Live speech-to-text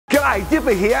G'day,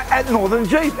 Dipper here at Northern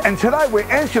Jeep, and today we're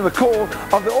answering the call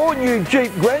of the all-new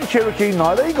Jeep Grand Cherokee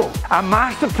Night Eagle, a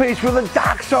masterpiece with a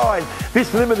dark side.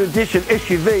 This limited edition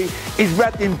SUV is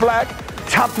wrapped in black,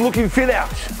 tough-looking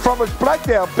fit-outs. From its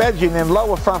blacked-out badging and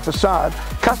lower front facade,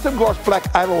 custom gloss black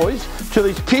alloys to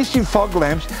these piercing fog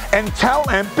lamps and tail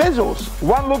lamp bezels.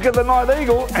 One look at the Night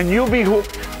Eagle and you'll be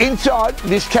hooked. Inside,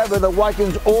 this cabin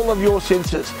awakens all of your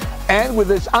senses. And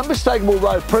with its unmistakable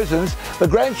road presence, the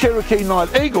Grand Cherokee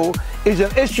Night Eagle is an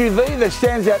SUV that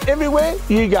stands out everywhere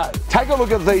you go. Take a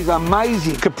look at these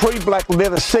amazing capri black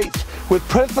leather seats with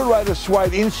perforated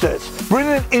suede inserts,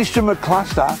 brilliant instrument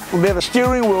cluster, leather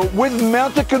steering wheel with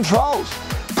mounted controls,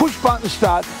 push button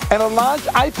start and a large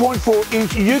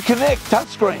 8.4-inch Uconnect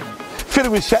touchscreen,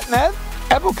 fitted with sat-nav,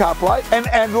 Apple CarPlay and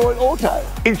Android Auto.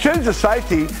 In terms of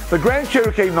safety, the Grand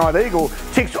Cherokee Night Eagle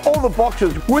ticks all the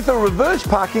boxes with a reverse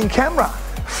parking camera,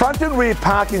 front and rear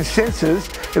parking sensors,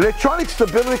 electronic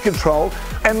stability control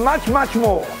and much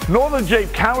more. Northern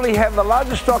Jeep currently have the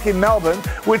largest stock in Melbourne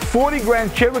with 40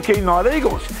 Grand Cherokee Night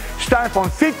Eagles, starting from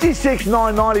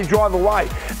 $56,990 drive away.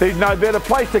 There's no better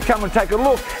place to come and take a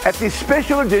look at this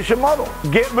special edition model.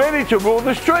 Get ready to rule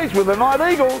the streets with the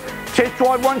Night Eagle. Test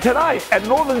drive one today at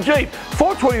Northern Jeep,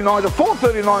 429 to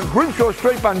 439 Grimshaw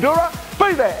Street, Bundoora.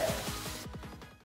 Be there.